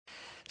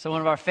So one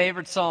of our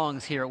favorite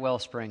songs here at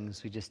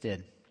Wellsprings we just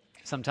did.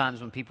 Sometimes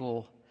when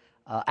people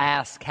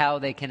ask how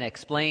they can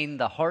explain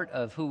the heart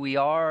of who we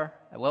are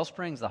at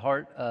Wellsprings, the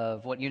heart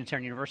of what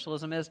Unitarian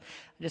Universalism is,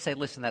 I just say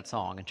listen to that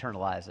song,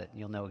 internalize it, and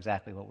you'll know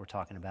exactly what we're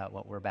talking about,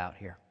 what we're about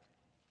here.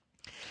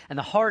 And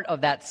the heart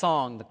of that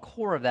song, the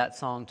core of that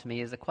song to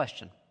me is a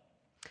question.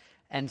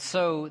 And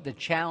so the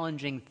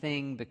challenging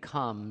thing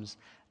becomes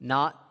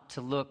not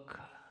to look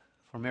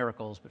for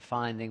miracles, but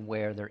finding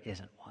where there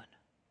isn't one.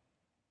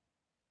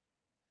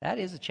 That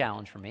is a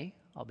challenge for me,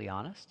 I'll be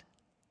honest.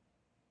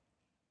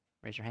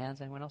 Raise your hands.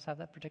 Anyone else have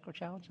that particular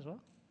challenge as well?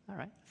 All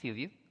right, a few of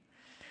you.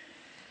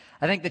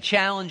 I think the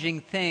challenging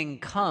thing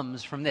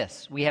comes from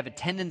this. We have a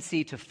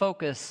tendency to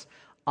focus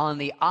on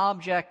the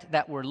object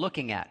that we're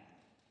looking at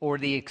or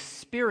the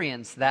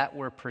experience that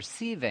we're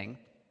perceiving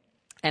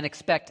and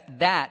expect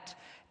that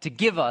to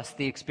give us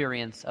the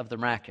experience of the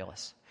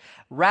miraculous,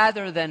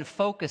 rather than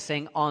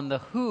focusing on the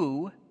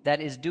who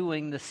that is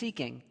doing the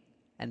seeking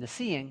and the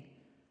seeing,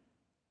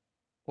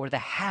 or the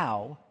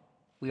how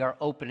we are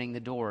opening the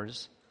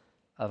doors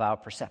of our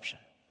perception.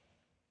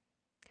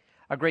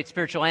 Our great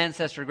spiritual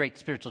ancestor, great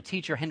spiritual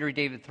teacher, Henry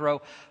David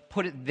Thoreau,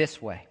 put it this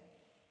way: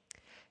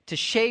 to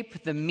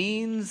shape the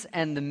means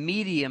and the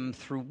medium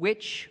through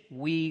which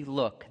we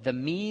look, the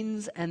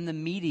means and the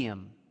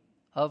medium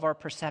of our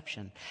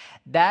perception,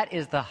 that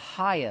is the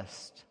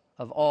highest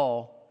of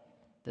all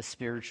the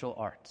spiritual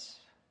arts.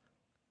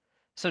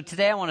 So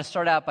today I want to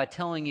start out by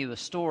telling you a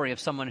story of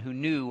someone who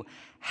knew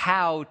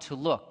how to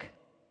look,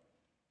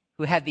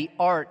 who had the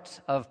art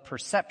of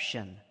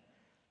perception,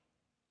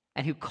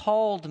 and who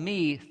called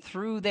me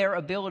through their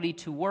ability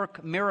to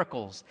work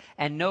miracles.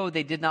 And no,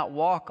 they did not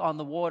walk on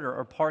the water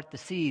or part the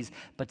seas,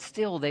 but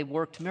still they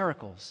worked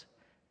miracles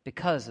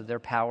because of their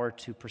power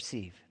to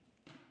perceive.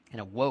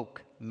 And it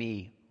woke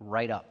me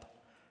right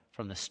up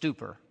from the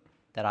stupor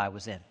that I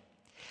was in.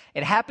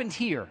 It happened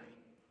here,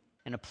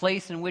 in a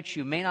place in which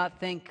you may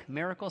not think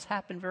miracles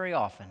happen very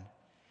often.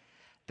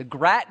 The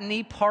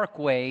Grattanee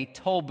Parkway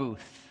toll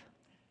booth.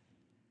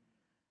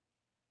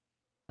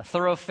 A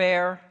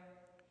thoroughfare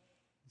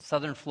in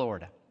southern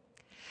Florida.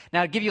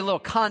 Now, to give you a little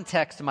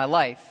context to my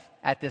life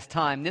at this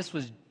time, this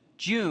was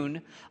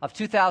June of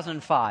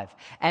 2005.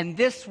 And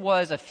this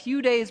was a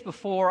few days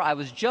before I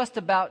was just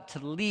about to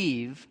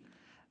leave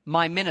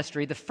my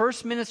ministry, the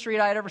first ministry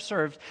I had ever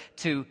served,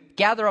 to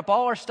gather up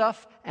all our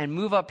stuff and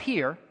move up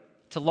here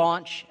to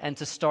launch and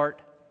to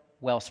start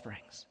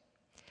Wellsprings.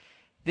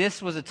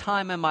 This was a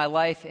time in my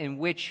life in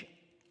which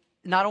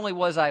not only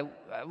was I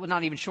was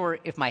not even sure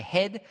if my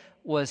head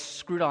was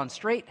screwed on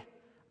straight,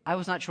 I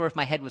was not sure if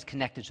my head was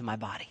connected to my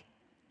body.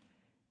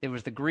 There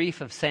was the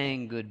grief of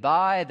saying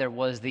goodbye. There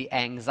was the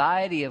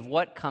anxiety of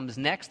what comes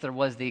next. There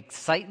was the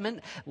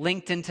excitement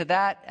linked into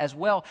that as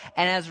well.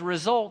 And as a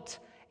result,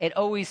 it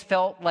always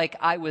felt like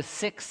I was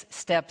 6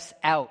 steps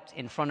out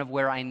in front of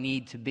where I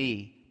need to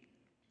be.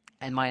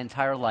 And my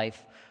entire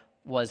life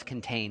was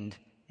contained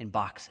in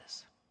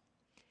boxes.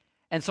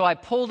 And so I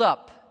pulled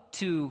up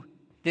to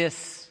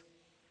this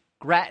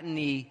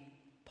Grattanee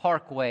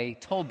Parkway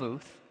toll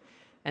booth,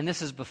 and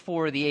this is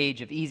before the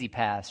age of Easy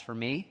Pass for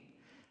me.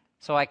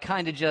 So I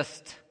kind of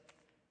just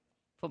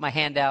put my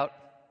hand out.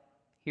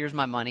 Here's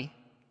my money.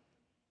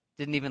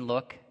 Didn't even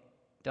look.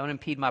 Don't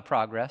impede my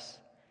progress.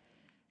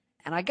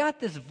 And I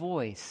got this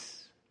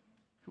voice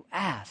who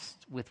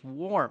asked with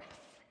warmth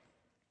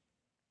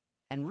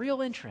and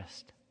real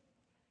interest,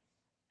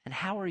 "And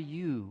how are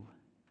you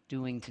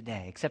doing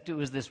today?" Except it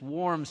was this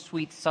warm,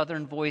 sweet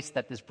Southern voice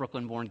that this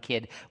Brooklyn-born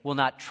kid will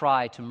not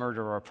try to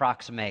murder or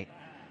approximate.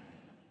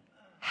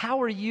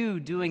 How are you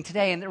doing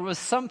today? And there was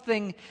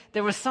something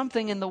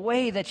in the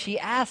way that she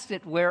asked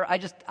it where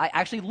I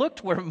actually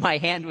looked where my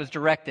hand was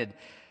directed.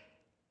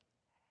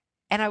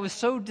 And I was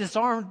so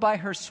disarmed by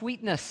her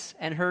sweetness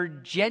and her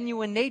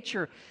genuine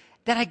nature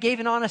that I gave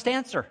an honest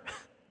answer.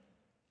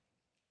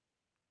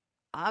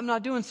 I'm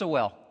not doing so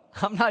well.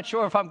 I'm not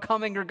sure if I'm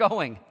coming or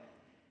going.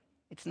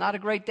 It's not a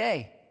great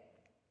day.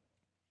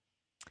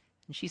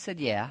 And she said,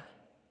 "Yeah,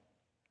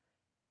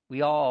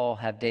 we all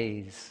have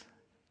days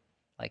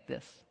like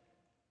this."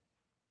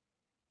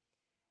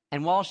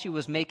 And while she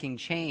was making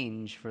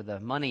change for the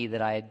money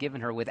that I had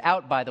given her,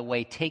 without, by the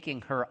way, taking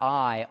her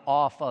eye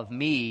off of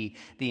me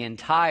the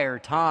entire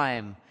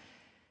time,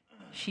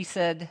 she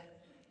said,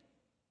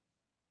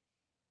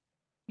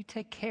 "You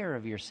take care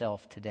of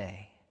yourself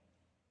today.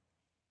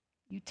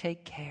 You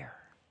take care."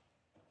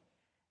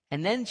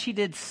 And then she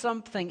did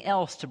something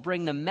else to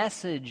bring the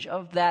message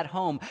of that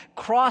home,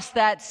 cross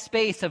that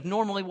space of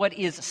normally what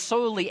is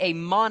solely a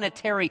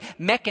monetary,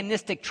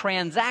 mechanistic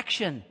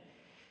transaction.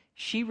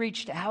 She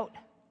reached out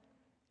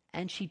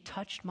and she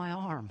touched my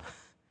arm.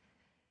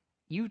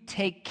 "You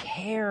take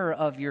care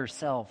of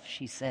yourself,"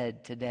 she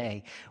said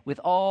today, with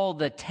all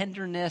the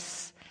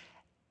tenderness,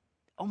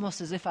 almost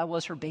as if I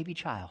was her baby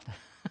child.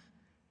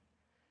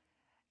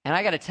 And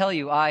I got to tell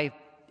you, I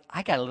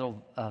got a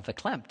little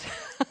verklempt.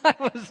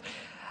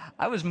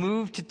 I was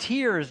moved to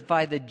tears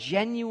by the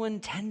genuine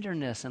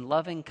tenderness and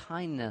loving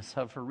kindness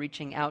of her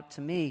reaching out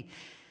to me.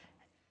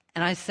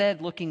 And I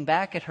said, looking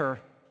back at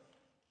her,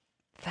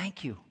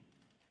 thank you.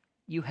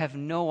 You have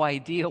no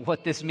idea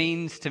what this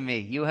means to me.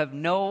 You have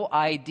no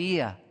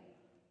idea.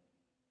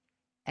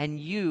 And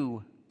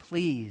you,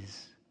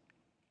 please,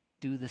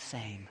 do the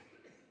same.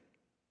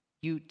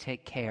 You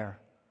take care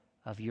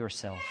of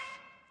yourself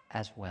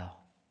as well.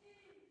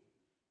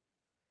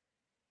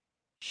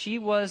 She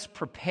was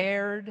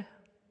prepared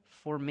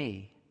for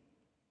me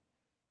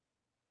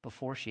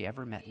before she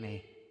ever met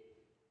me.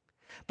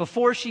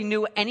 Before she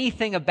knew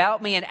anything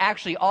about me, and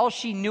actually all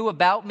she knew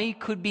about me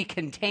could be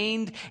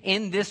contained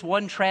in this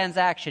one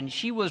transaction.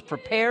 She was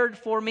prepared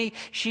for me.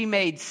 She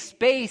made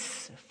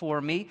space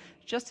for me,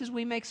 just as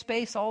we make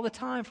space all the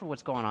time for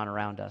what's going on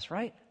around us,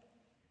 right?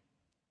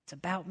 It's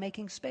about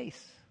making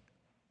space.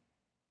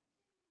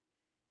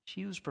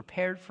 She was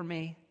prepared for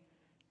me,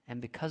 and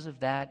because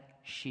of that,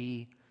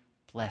 she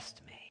blessed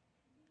me.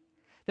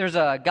 There's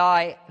a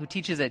guy who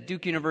teaches at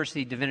Duke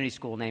University Divinity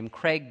School named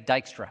Craig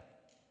Dykstra.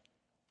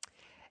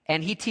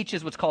 And he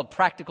teaches what's called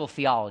practical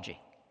theology,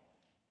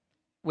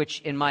 which,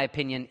 in my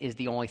opinion, is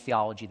the only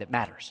theology that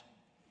matters.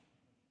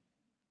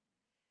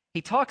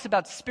 He talks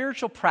about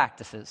spiritual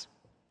practices,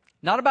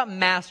 not about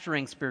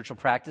mastering spiritual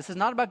practices,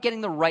 not about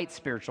getting the right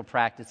spiritual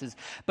practices,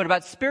 but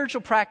about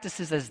spiritual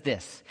practices as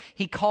this.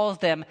 He calls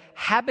them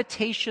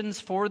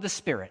habitations for the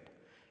Spirit.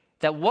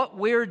 That what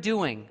we're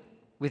doing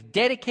with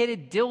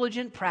dedicated,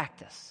 diligent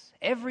practice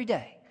every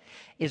day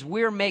is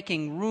we're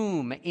making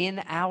room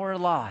in our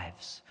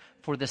lives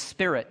for the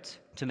Spirit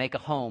to make a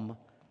home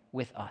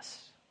with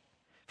us.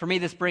 For me,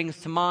 this brings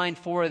to mind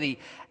for the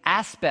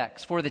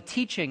aspects, for the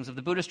teachings of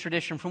the Buddhist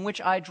tradition from which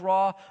I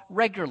draw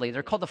regularly.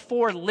 They're called the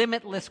four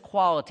limitless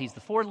qualities. The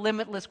four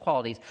limitless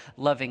qualities: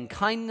 loving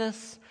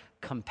kindness,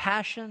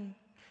 compassion,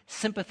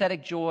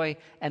 sympathetic joy,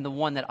 and the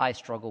one that I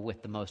struggle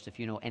with the most, if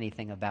you know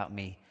anything about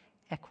me,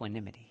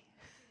 equanimity.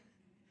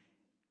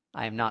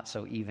 I am not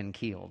so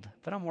even-keeled,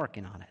 but I'm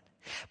working on it.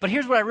 But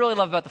here's what I really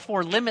love about the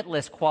four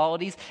limitless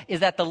qualities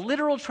is that the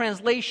literal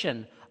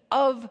translation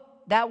of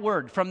that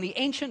word from the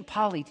ancient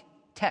Pali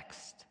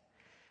text,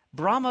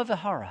 Brahma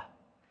Vihara,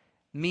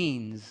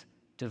 means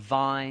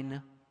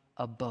divine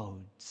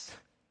abodes.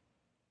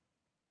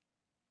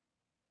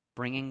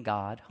 Bringing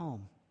God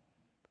home.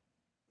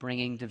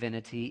 Bringing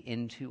divinity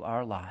into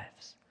our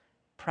lives.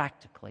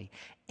 Practically,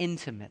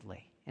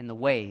 intimately, in the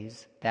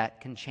ways that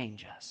can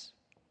change us.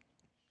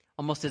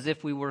 Almost as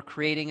if we were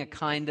creating a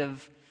kind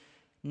of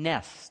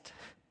nest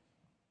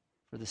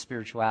for the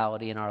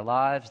spirituality in our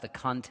lives, the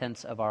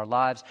contents of our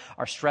lives,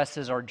 our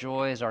stresses, our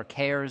joys, our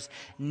cares,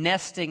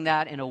 nesting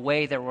that in a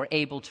way that we're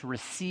able to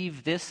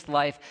receive this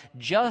life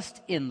just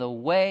in the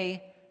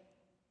way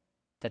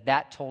that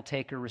that toll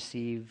taker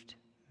received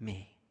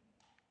me,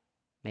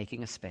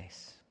 making a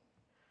space.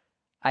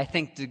 I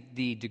think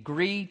the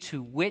degree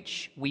to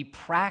which we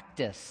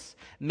practice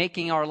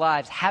making our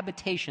lives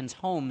habitations,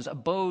 homes,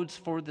 abodes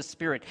for the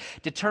Spirit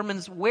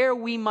determines where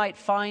we might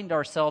find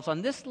ourselves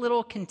on this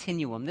little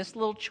continuum, this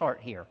little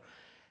chart here.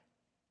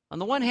 On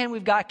the one hand,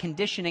 we've got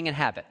conditioning and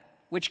habit,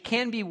 which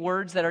can be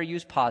words that are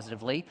used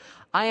positively.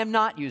 I am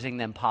not using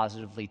them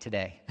positively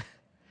today.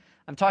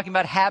 I'm talking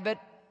about habit,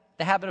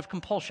 the habit of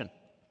compulsion.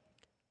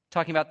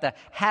 Talking about the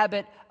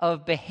habit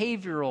of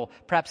behavioral,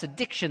 perhaps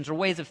addictions or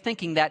ways of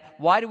thinking that,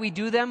 why do we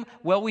do them?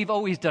 Well, we've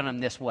always done them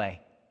this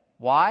way.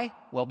 Why?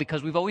 Well,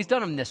 because we've always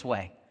done them this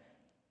way.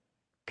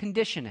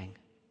 Conditioning,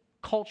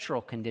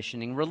 cultural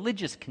conditioning,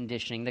 religious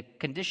conditioning, the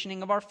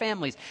conditioning of our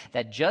families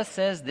that just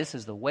says this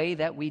is the way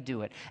that we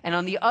do it. And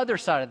on the other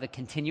side of the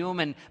continuum,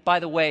 and by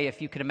the way,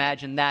 if you could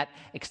imagine that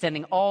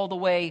extending all the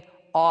way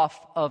off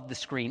of the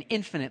screen,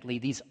 infinitely,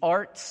 these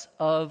arts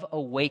of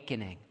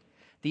awakening.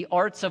 The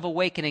arts of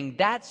awakening,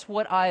 that's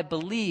what I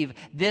believe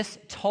this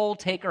toll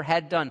taker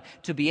had done,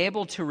 to be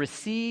able to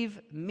receive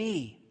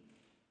me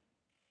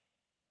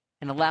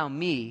and allow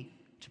me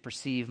to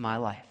perceive my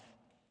life.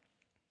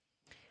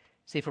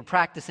 See, if we're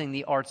practicing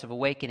the arts of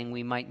awakening,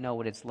 we might know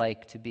what it's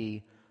like to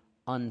be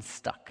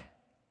unstuck,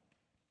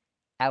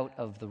 out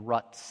of the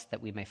ruts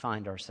that we may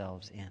find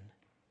ourselves in.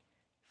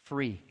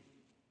 Free,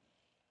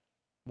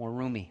 more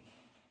roomy,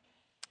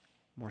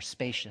 more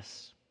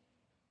spacious.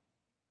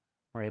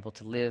 More able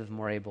to live,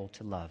 more able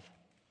to love.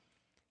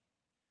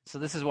 So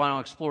this is what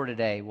I'll explore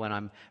today when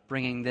I'm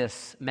bringing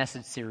this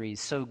message series,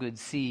 Sow Good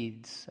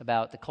Seeds,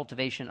 about the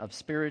cultivation of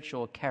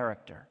spiritual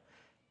character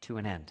to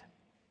an end.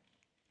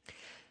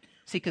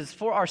 See, because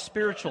for our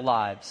spiritual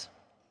lives,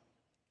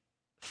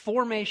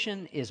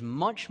 formation is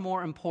much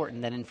more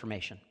important than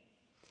information.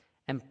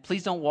 And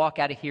please don't walk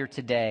out of here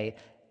today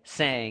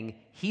saying,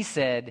 he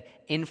said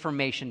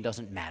information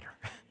doesn't matter.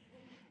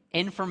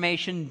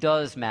 Information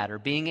does matter.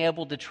 Being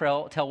able to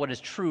tell what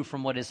is true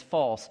from what is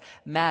false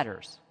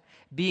matters.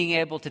 Being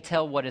able to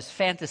tell what is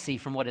fantasy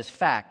from what is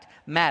fact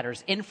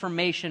matters.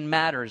 Information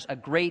matters a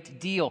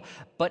great deal.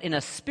 But in a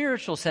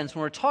spiritual sense,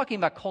 when we're talking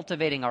about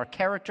cultivating our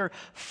character,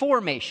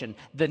 formation,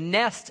 the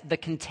nest, the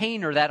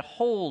container that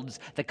holds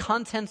the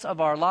contents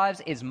of our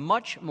lives is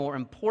much more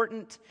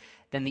important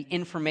than the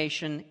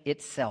information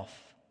itself.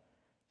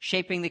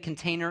 Shaping the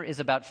container is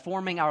about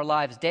forming our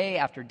lives day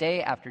after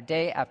day after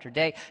day after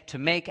day to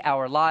make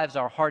our lives,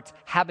 our hearts,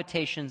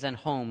 habitations and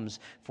homes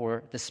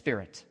for the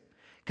Spirit.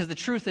 Because the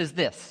truth is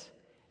this,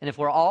 and if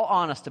we're all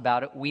honest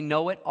about it, we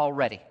know it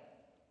already.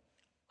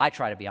 I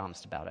try to be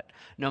honest about it.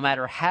 No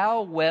matter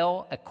how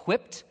well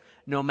equipped,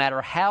 no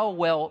matter how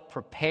well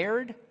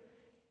prepared,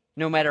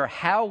 no matter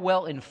how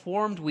well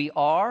informed we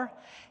are,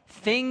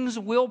 things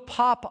will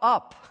pop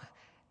up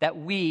that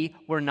we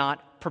were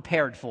not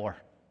prepared for.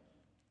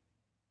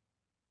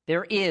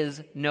 There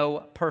is no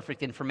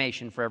perfect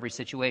information for every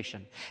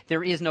situation.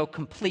 There is no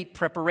complete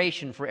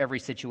preparation for every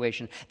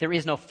situation. There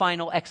is no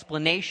final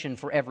explanation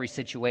for every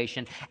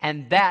situation.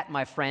 And that,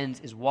 my friends,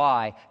 is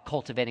why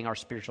cultivating our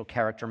spiritual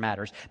character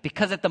matters.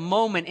 Because at the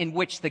moment in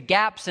which the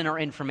gaps in our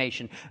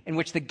information, in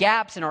which the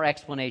gaps in our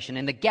explanation,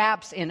 and the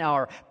gaps in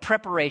our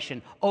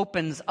preparation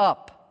opens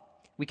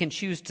up, we can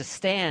choose to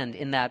stand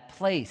in that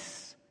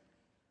place.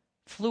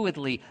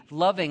 Fluidly,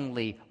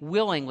 lovingly,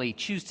 willingly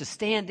choose to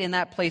stand in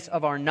that place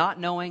of our not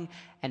knowing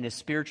and a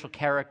spiritual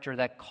character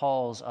that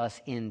calls us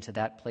into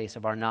that place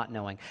of our not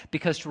knowing.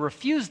 Because to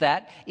refuse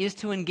that is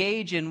to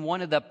engage in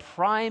one of the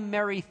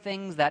primary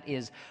things that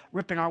is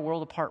ripping our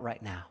world apart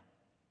right now,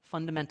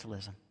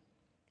 fundamentalism.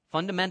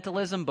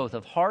 Fundamentalism both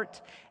of heart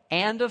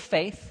and of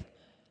faith.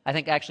 I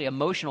think actually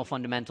emotional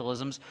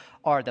fundamentalisms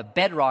are the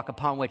bedrock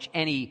upon which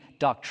any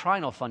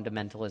doctrinal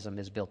fundamentalism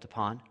is built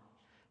upon.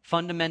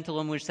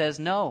 Fundamentalism which says,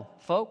 no,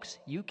 folks,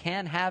 you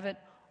can have it.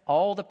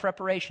 All the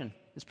preparation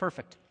is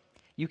perfect.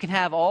 You can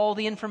have all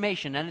the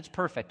information and it's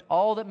perfect.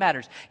 All that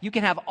matters. You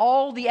can have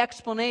all the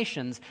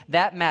explanations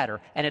that matter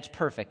and it's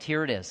perfect.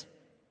 Here it is.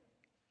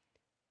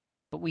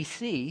 But we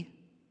see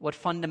what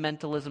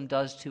fundamentalism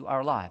does to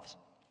our lives.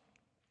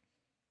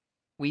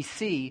 We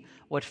see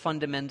what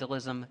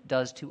fundamentalism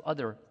does to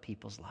other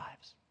people's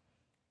lives.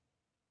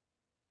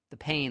 The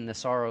pain, the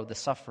sorrow, the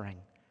suffering,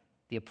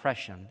 the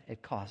oppression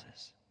it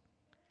causes.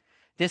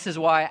 This is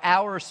why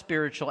our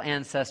spiritual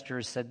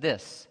ancestors said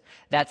this,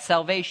 that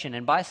salvation,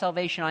 and by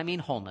salvation I mean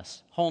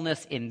wholeness.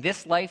 Wholeness in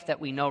this life that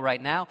we know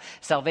right now,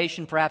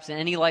 salvation perhaps in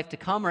any life to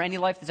come or any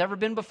life that's ever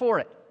been before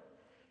it.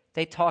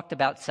 They talked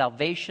about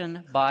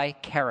salvation by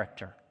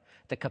character,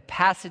 the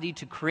capacity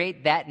to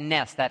create that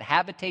nest, that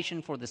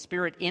habitation for the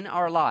Spirit in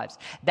our lives.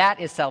 That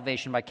is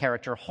salvation by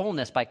character,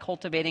 wholeness by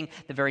cultivating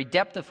the very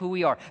depth of who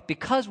we are.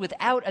 Because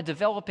without a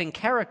developing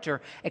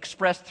character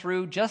expressed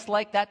through, just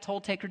like that toll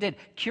taker did,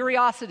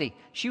 curiosity.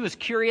 She was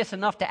curious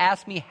enough to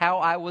ask me how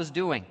I was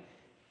doing.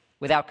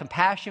 Without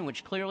compassion,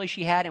 which clearly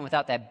she had, and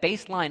without that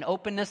baseline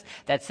openness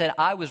that said,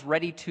 I was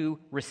ready to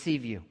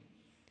receive you.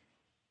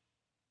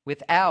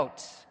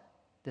 Without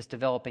this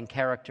developing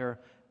character,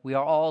 we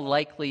are all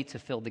likely to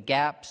fill the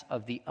gaps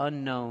of the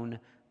unknown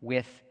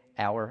with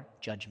our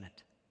judgment.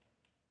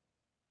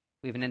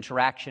 We have an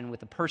interaction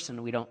with a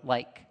person we don't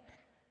like,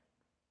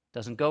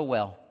 doesn't go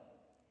well,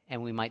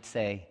 and we might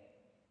say,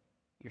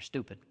 you're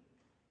stupid.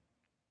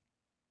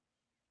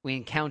 We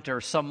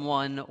encounter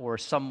someone or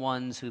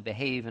someones who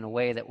behave in a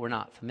way that we're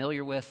not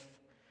familiar with,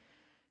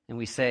 and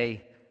we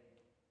say,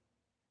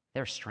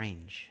 they're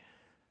strange.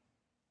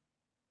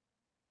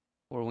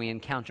 Or we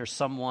encounter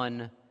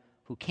someone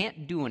who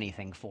can't do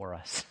anything for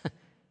us,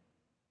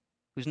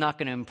 who's not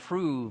going to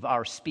improve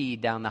our speed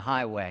down the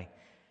highway.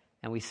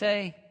 And we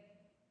say,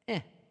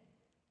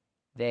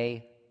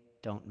 they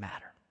don't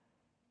matter.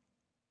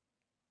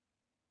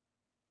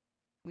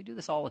 We do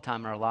this all the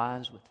time in our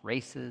lives with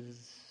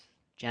races,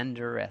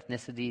 gender,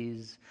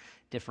 ethnicities,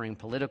 differing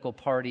political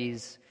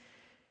parties.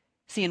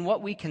 See, in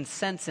what we can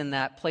sense in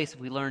that place, if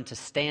we learn to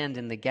stand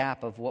in the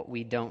gap of what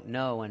we don't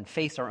know and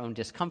face our own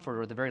discomfort,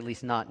 or at the very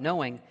least not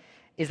knowing,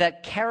 is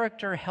that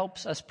character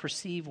helps us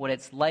perceive what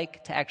it's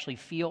like to actually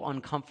feel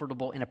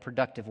uncomfortable in a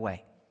productive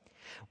way.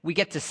 We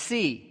get to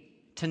see,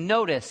 to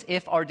notice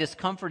if our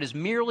discomfort is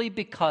merely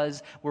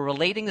because we're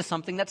relating to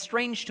something that's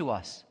strange to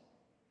us,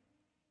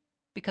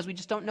 because we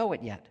just don't know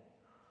it yet,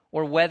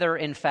 or whether,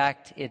 in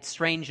fact, it's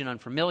strange and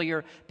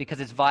unfamiliar because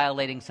it's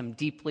violating some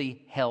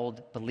deeply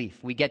held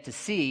belief. We get to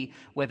see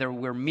whether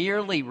we're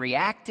merely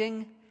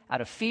reacting out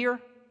of fear,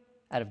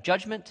 out of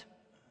judgment,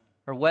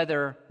 or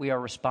whether we are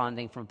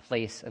responding from a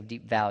place of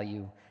deep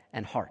value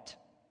and heart.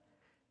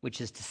 Which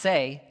is to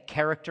say,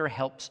 character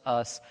helps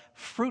us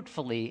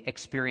fruitfully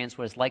experience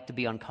what it's like to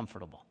be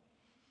uncomfortable.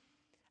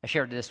 I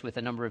shared this with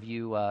a number of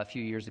you a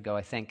few years ago,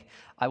 I think.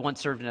 I once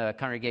served in a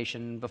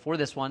congregation before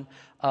this one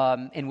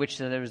in which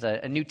there was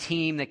a new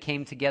team that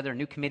came together, a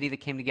new committee that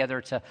came together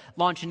to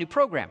launch a new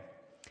program.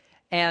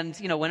 And,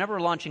 whenever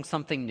we're launching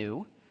something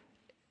new,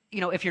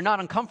 if you're not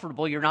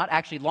uncomfortable, you're not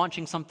actually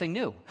launching something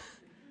new.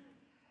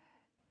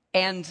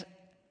 And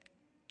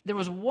there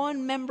was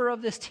one member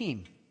of this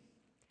team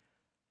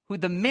who,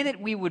 the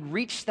minute we would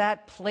reach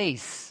that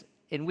place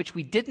in which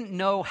we didn't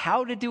know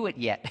how to do it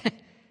yet,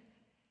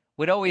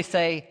 would always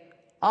say,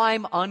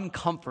 I'm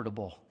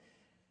uncomfortable.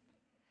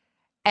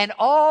 And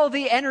all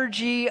the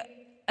energy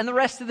and the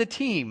rest of the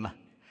team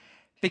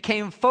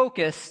became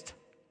focused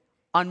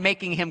on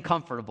making him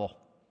comfortable.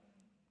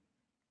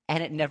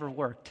 And it never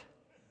worked.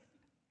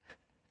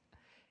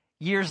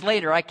 Years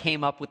later, I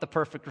came up with the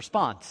perfect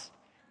response.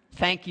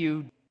 Thank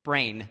you,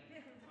 brain.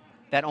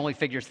 That only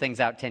figures things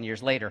out 10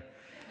 years later.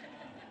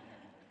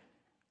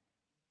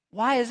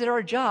 Why is it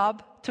our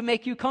job to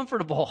make you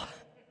comfortable?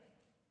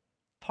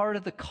 Part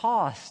of the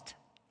cost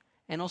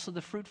and also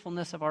the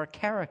fruitfulness of our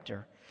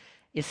character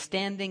is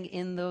standing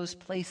in those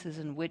places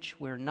in which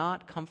we're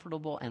not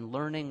comfortable and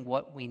learning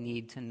what we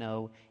need to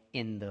know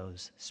in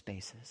those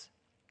spaces.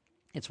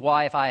 It's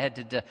why if I had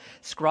to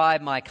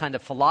describe my kind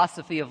of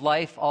philosophy of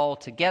life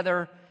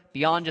altogether,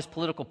 beyond just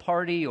political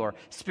party or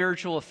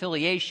spiritual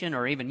affiliation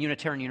or even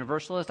Unitarian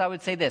Universalist, I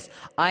would say this: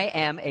 I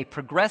am a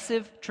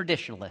progressive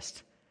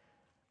traditionalist.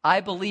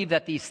 I believe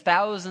that these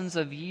thousands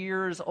of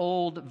years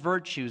old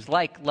virtues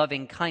like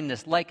loving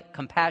kindness, like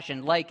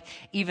compassion, like,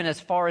 even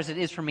as far as it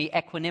is for me,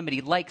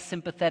 equanimity, like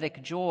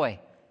sympathetic joy,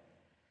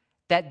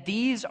 that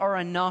these are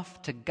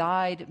enough to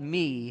guide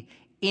me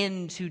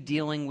into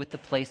dealing with the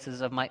places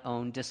of my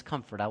own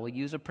discomfort. I will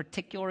use a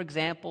particular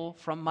example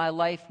from my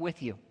life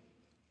with you.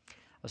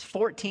 I was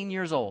 14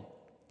 years old,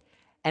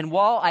 and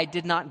while I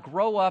did not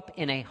grow up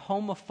in a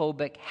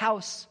homophobic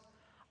house,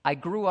 I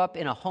grew up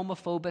in a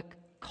homophobic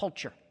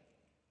culture.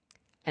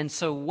 And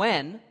so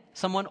when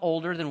someone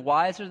older than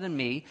wiser than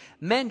me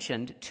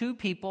mentioned two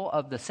people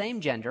of the same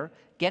gender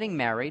getting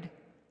married,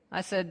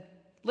 I said,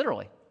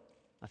 literally,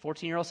 my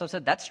 14-year-old self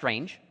said, that's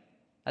strange.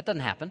 That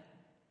doesn't happen.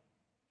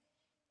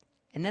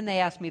 And then they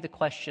asked me the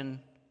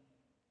question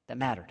that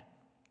mattered.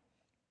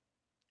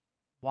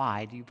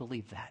 Why do you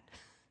believe that?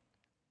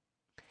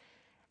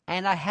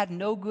 And I had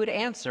no good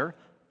answer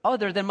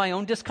other than my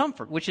own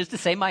discomfort, which is to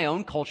say my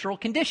own cultural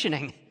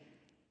conditioning.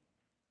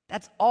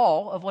 That's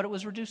all of what it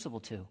was reducible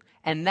to.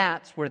 And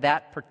that's where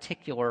that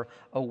particular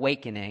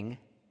awakening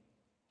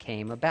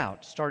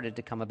started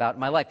to come about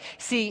in my life.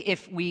 See,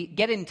 if we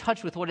get in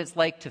touch with what it's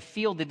like to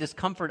feel the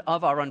discomfort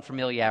of our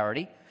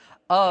unfamiliarity,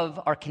 of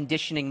our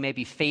conditioning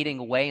maybe fading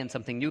away and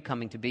something new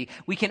coming to be,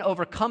 we can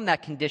overcome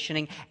that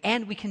conditioning,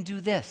 and we can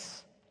do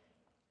this.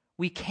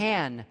 We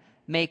can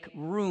make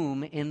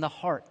room in the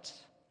heart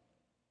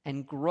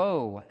and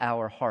grow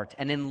our heart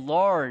and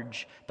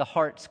enlarge the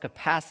heart's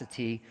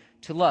capacity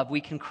to love.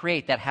 We can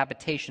create that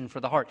habitation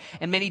for the heart.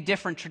 In many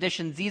different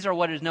traditions, these are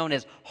what is known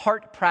as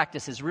heart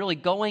practices, really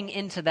going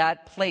into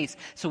that place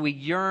so we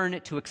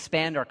yearn to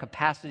expand our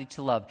capacity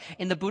to love.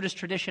 In the Buddhist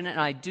tradition, and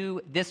I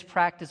do this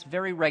practice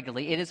very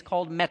regularly, it is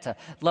called metta,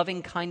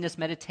 loving kindness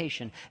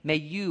meditation. May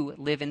you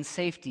live in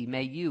safety.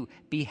 May you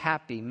be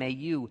happy. May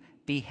you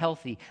be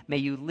healthy. May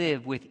you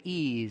live with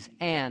ease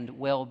and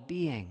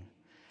well-being.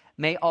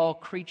 May all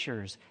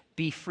creatures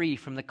be free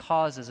from the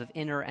causes of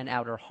inner and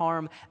outer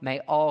harm. May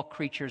all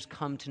creatures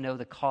come to know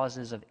the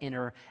causes of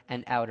inner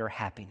and outer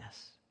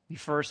happiness. We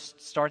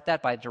first start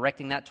that by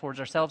directing that towards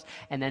ourselves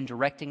and then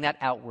directing that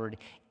outward,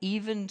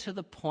 even to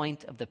the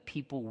point of the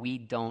people we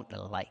don't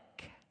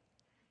like.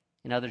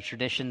 In other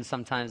traditions,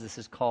 sometimes this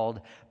is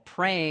called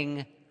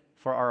praying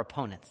for our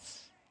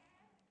opponents,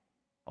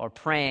 or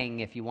praying,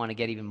 if you want to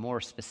get even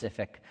more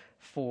specific,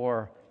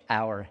 for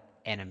our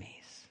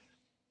enemies.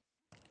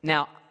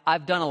 Now,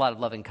 I've done a lot of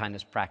loving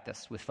kindness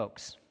practice with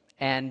folks,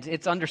 and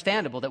it's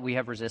understandable that we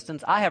have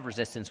resistance. I have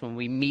resistance when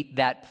we meet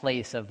that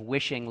place of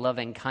wishing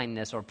loving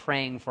kindness or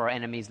praying for our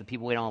enemies, the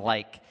people we don't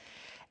like.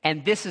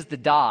 And this is the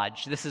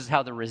dodge. This is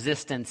how the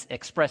resistance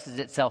expresses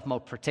itself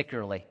most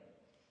particularly.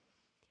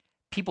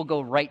 People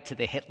go right to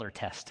the Hitler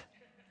test.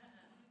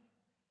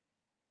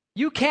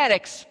 You can't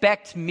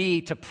expect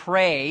me to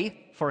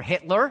pray for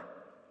Hitler.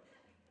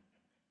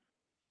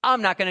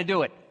 I'm not going to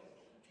do it.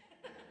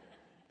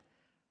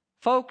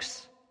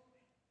 Folks,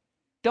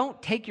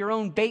 don't take your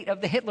own bait of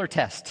the Hitler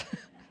test.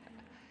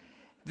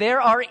 There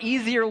are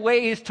easier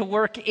ways to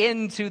work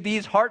into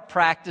these heart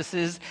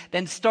practices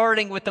than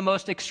starting with the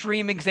most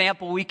extreme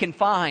example we can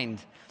find.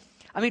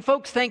 I mean,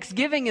 folks,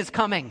 Thanksgiving is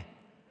coming.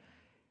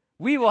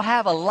 We will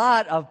have a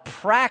lot of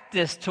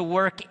practice to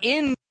work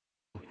in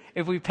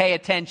if we pay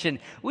attention.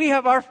 We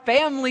have our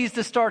families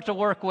to start to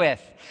work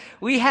with.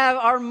 We have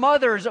our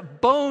mother's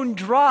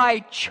bone-dry,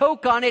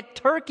 choke-on-it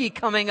turkey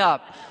coming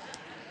up.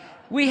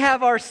 We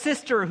have our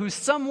sister who's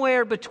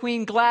somewhere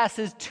between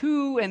glasses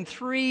 2 and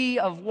 3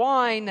 of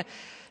wine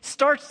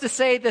starts to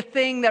say the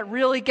thing that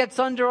really gets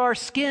under our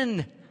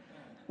skin.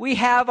 We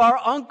have our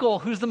uncle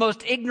who's the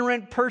most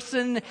ignorant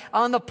person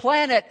on the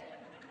planet,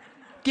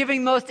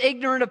 giving most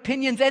ignorant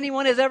opinions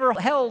anyone has ever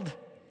held.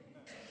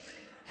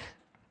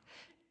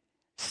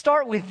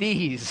 Start with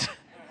these.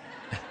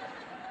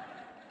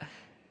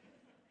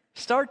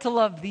 Start to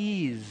love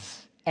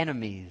these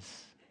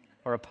enemies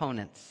or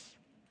opponents.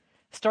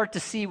 Start to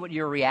see what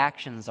your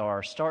reactions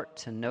are. Start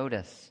to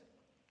notice.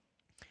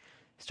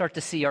 Start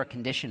to see our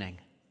conditioning.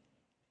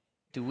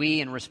 Do we,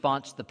 in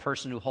response to the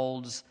person who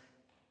holds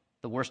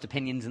the worst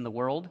opinions in the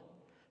world,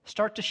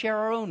 start to share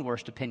our own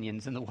worst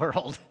opinions in the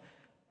world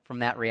from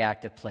that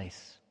reactive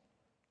place?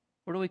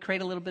 Or do we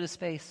create a little bit of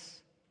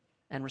space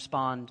and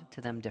respond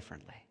to them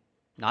differently?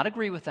 Not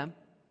agree with them,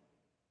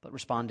 but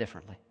respond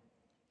differently.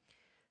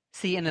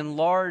 See, an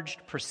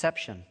enlarged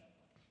perception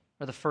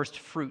are the first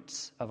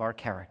fruits of our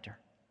character.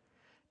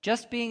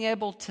 Just being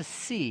able to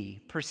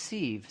see,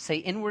 perceive, say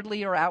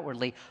inwardly or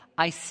outwardly,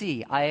 I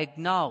see, I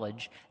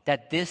acknowledge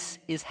that this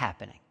is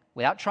happening.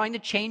 Without trying to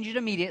change it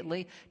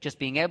immediately, just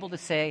being able to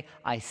say,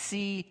 I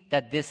see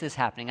that this is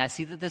happening. I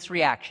see that this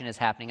reaction is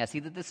happening. I see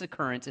that this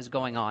occurrence is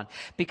going on.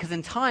 Because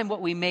in time,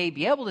 what we may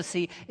be able to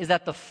see is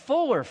that the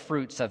fuller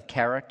fruits of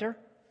character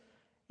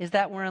is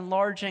that we're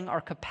enlarging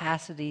our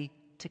capacity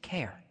to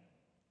care.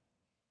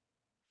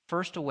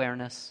 First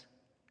awareness,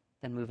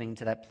 then moving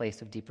to that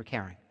place of deeper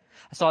caring.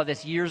 I saw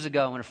this years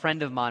ago when a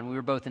friend of mine, we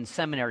were both in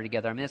seminary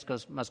together. I mean,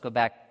 must go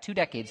back 2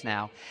 decades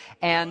now.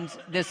 And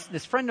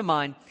this friend of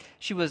mine,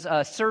 she was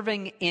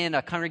serving in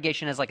a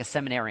congregation as like a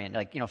seminarian,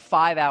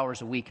 5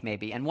 hours a week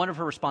maybe. And one of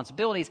her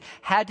responsibilities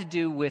had to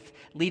do with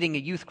leading a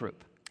youth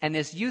group. And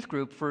this youth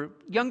group for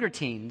younger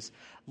teens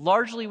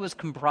largely was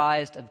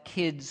comprised of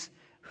kids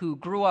who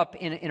grew up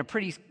in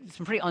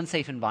some pretty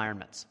unsafe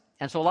environments.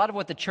 And so a lot of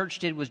what the church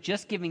did was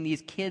just giving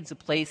these kids a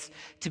place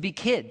to be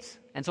kids.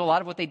 And so a lot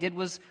of what they did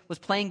was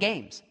playing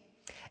games.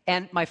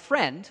 And my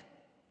friend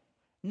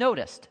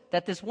noticed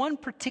that this one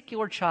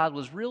particular child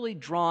was really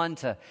drawn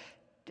to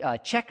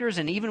checkers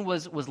and even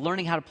was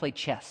learning how to play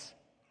chess,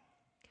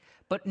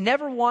 but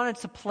never wanted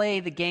to play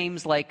the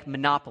games like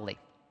Monopoly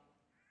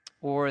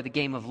or the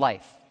Game of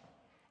Life,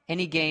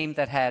 any game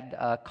that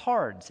had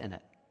cards in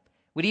it.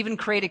 Would even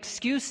create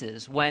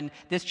excuses when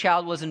this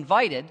child was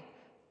invited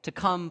to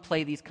come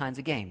play these kinds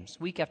of games,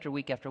 week after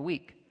week after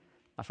week.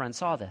 My friend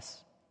saw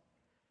this,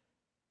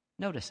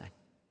 noticing.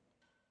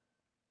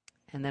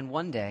 And then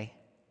one day,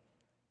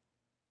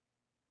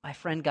 my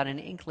friend got an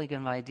inkling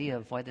of an idea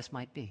of why this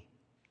might be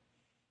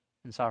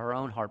and saw her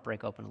own heart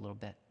break open a little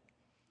bit.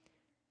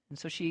 And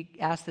so she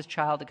asked this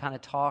child to kind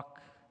of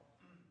talk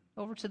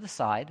over to the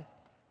side,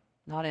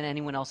 not in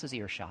anyone else's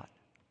earshot.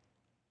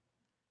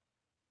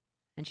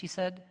 And she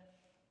said,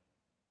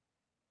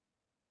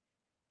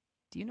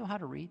 "Do you know how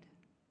to read?"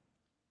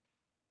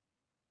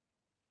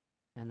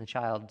 And the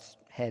child's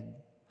head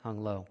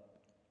hung low,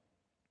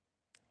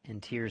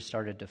 and tears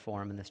started to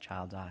form in this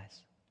child's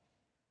eyes.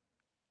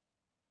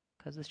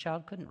 Because this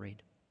child couldn't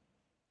read,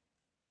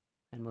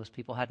 and most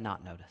people had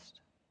not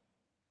noticed.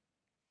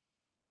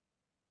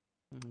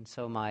 And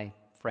so my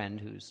friend,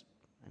 who's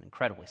an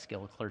incredibly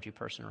skilled clergy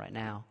person right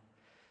now,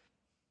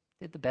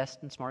 did the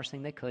best and smartest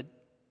thing they could.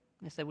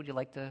 They said, "Would you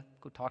like to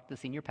go talk to the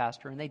senior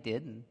pastor?" And they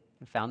did, and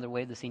found their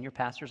way to the senior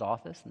pastor's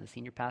office, and the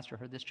senior pastor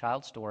heard this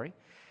child's story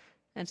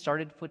and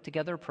started to put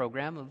together a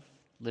program of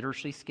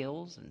literacy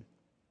skills and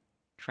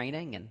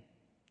training and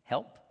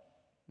help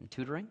and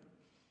tutoring.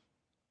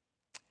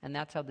 And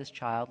that's how this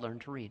child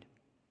learned to read.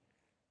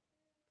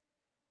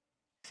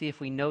 See, if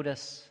we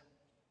notice,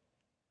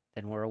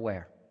 then we're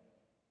aware.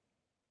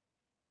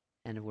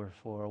 And if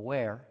we're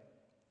aware,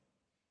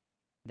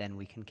 then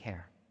we can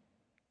care.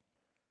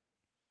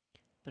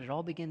 But it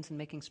all begins in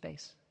making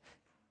space.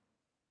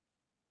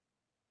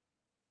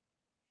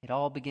 It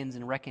all begins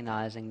in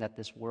recognizing that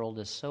this world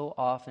is so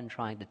often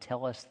trying to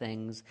tell us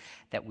things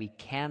that we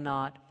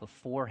cannot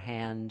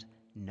beforehand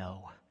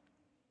know.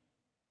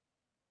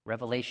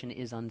 Revelation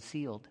is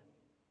unsealed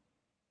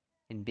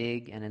in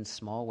big and in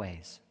small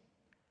ways.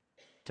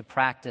 To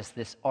practice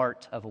this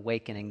art of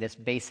awakening, this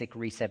basic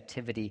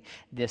receptivity,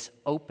 this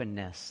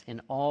openness in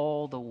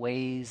all the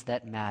ways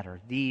that matter.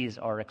 These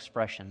are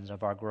expressions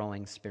of our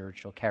growing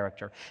spiritual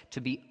character. To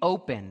be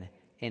open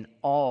in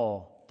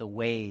all the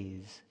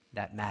ways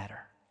that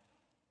matter.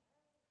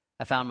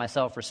 I found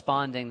myself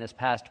responding this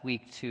past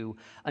week to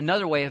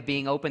another way of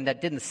being open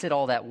that didn't sit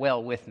all that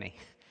well with me.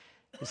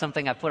 It's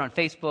something I put on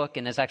Facebook,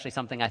 and it's actually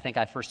something I think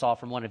I first saw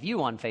from one of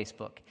you on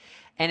Facebook.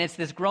 And it's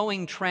this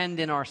growing trend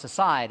in our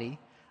society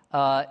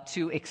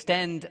to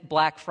extend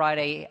Black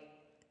Friday,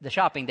 the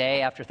shopping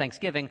day after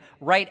Thanksgiving,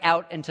 right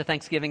out into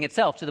Thanksgiving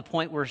itself, to the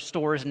point where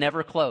stores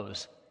never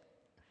close.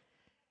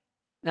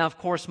 Now, of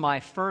course, my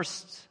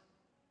first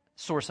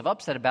source of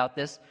upset about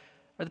this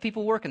are the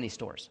people who work in these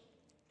stores,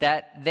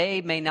 that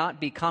they may not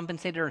be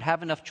compensated or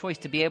have enough choice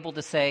to be able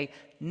to say,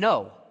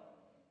 "No,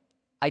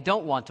 I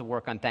don't want to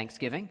work on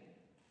Thanksgiving."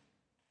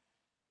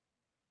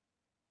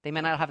 They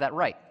may not have that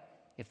right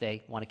if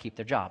they want to keep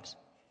their jobs.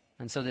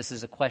 And so this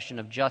is a question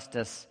of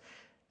justice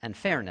and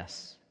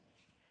fairness.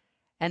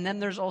 And then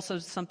there's also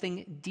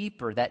something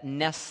deeper that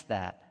nests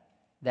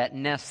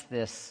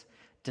this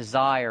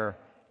desire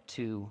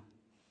to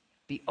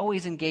be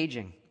always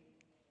engaging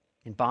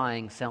in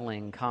buying,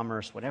 selling,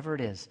 commerce, whatever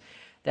it is.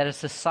 That a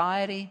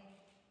society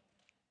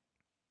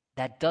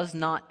that does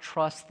not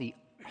trust the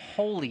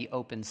holy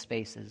open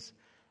spaces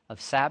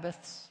of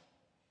Sabbaths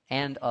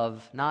and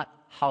of not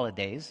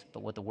holidays,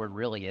 but what the word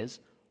really is,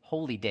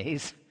 holy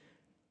days,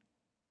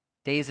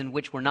 days in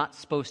which we're not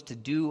supposed to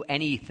do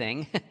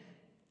anything,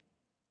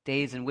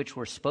 days in which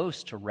we're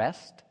supposed to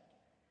rest.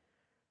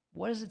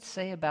 What does it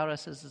say about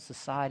us as a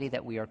society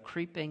that we are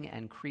creeping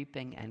and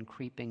creeping and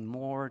creeping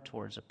more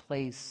towards a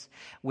place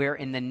where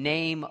in the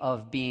name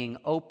of being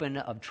open,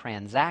 of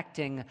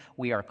transacting,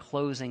 we are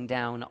closing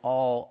down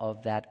all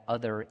of that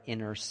other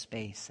inner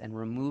space and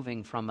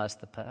removing from us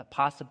the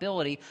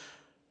possibility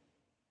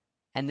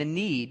and the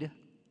need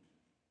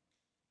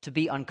to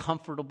be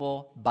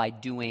uncomfortable by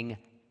doing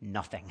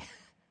nothing.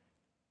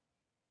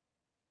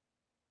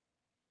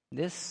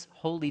 This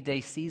holy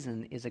day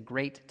season is a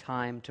great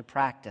time to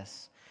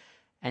practice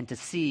and to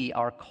see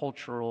our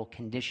cultural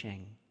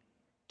conditioning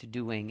to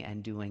doing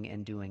and doing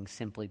and doing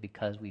simply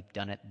because we've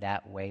done it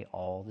that way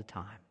all the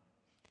time.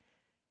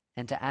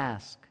 And to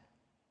ask,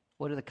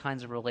 what are the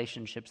kinds of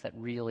relationships that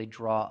really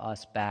draw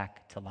us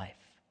back to life?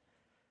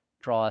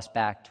 Draw us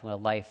back to a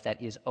life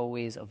that is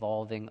always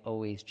evolving,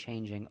 always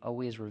changing,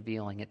 always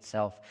revealing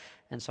itself.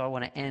 And so I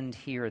want to end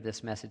here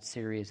this message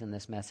series and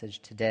this message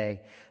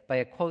today by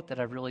a quote that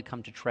I've really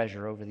come to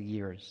treasure over the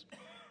years.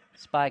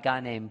 It's by a guy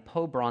named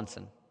Poe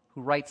Bronson,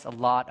 who writes a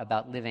lot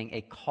about living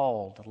a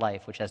called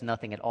life, which has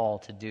nothing at all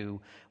to do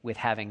with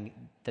having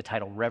the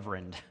title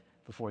reverend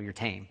before you're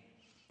tame.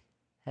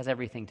 It has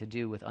everything to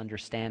do with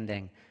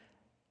understanding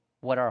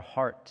what our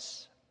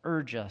hearts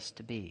urge us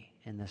to be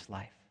in this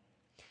life.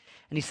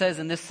 And he says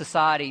in this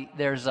society,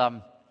 there's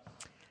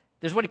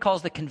what he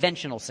calls the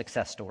conventional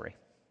success story.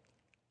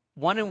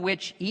 One in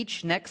which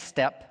each next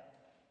step,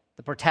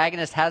 the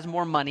protagonist has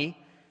more money,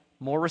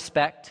 more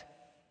respect,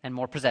 and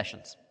more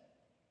possessions.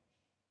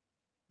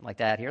 Like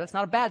that here, that's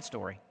not a bad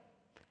story.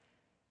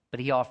 But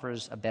he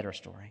offers a better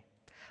story.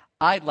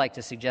 I'd like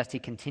to suggest he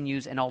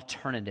continues an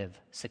alternative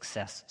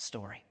success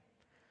story.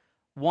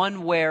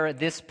 One where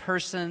this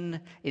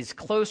person is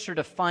closer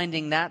to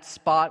finding that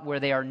spot where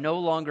they are no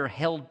longer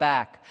held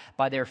back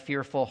by their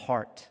fearful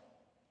heart,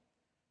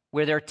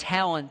 where their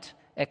talent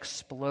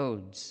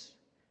explodes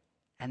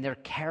and their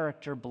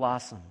character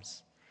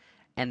blossoms,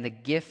 and the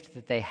gift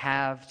that they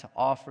have to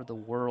offer the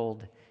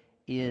world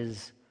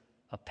is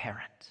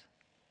apparent.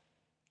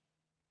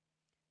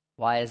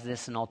 Why is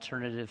this an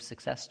alternative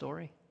success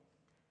story?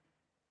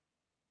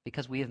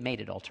 Because we have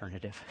made it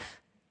alternative.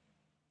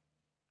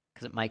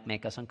 Because it might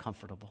make us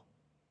uncomfortable.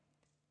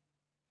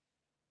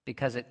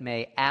 Because it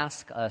may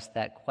ask us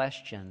that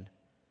question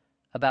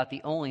about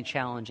the only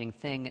challenging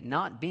thing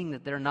not being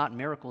that there are not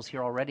miracles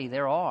here already,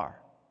 there are.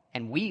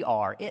 And we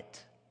are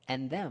it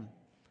and them.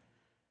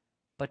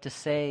 But to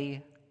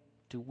say,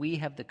 do we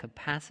have the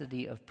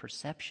capacity of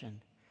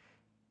perception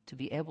to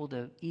be able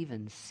to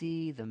even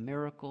see the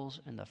miracles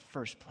in the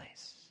first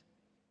place?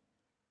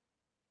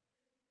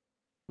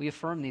 We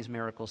affirm these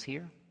miracles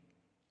here.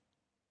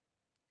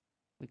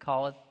 We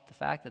call it the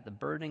fact that the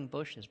burning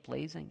bush is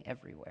blazing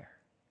everywhere.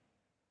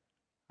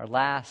 Our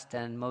last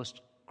and most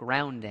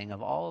grounding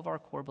of all of our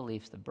core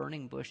beliefs, the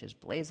burning bush is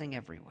blazing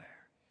everywhere.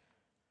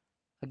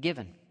 A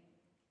given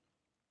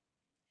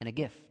and a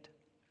gift,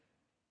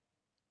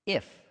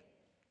 if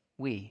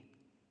we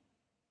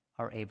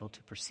are able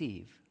to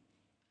perceive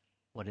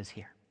what is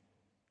here.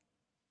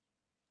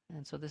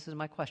 And so this is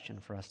my question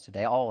for us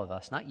today, all of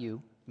us, not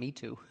you, me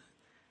too.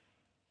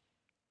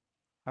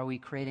 Are we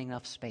creating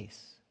enough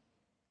space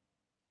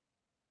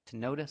to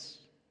notice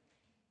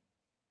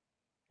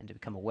and to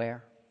become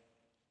aware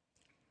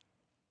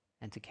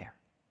and to care?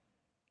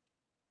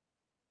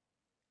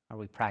 Are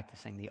we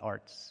practicing the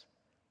arts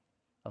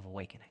of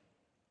awakening?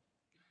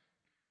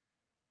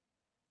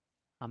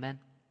 Amen.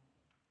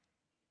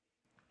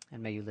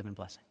 And may you live in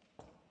blessing.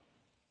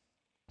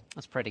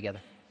 Let's pray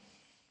together.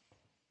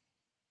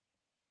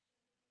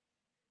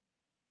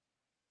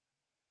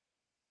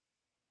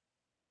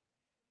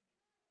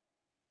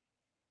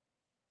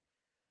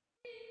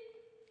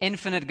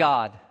 Infinite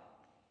God,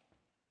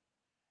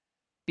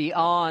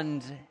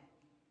 beyond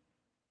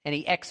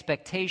any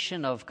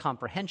expectation of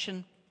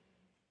comprehension,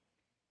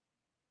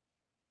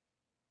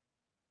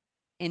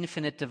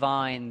 infinite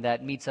divine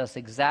that meets us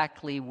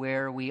exactly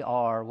where we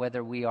are,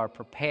 whether we are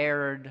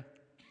prepared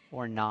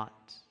or not.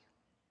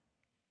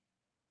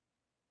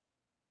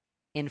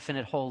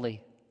 Infinite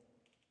holy,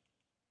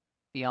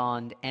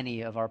 beyond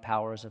any of our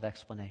powers of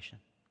explanation.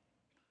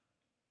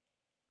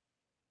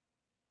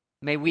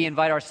 May we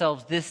invite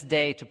ourselves this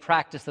day to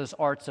practice those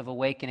arts of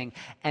awakening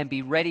and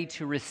be ready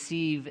to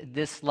receive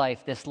this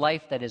life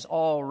that is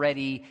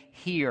already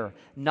here,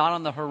 not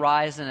on the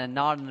horizon and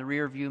not in the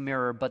rearview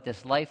mirror, but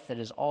this life that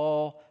is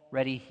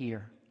already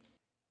here.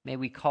 May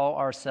we call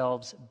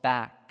ourselves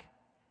back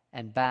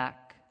and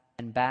back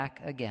and back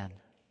again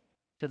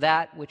to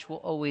that which will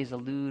always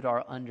elude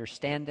our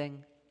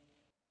understanding,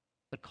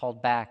 but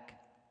called back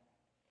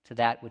to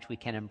that which we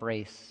can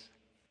embrace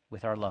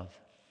with our love.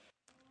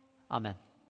 Amen.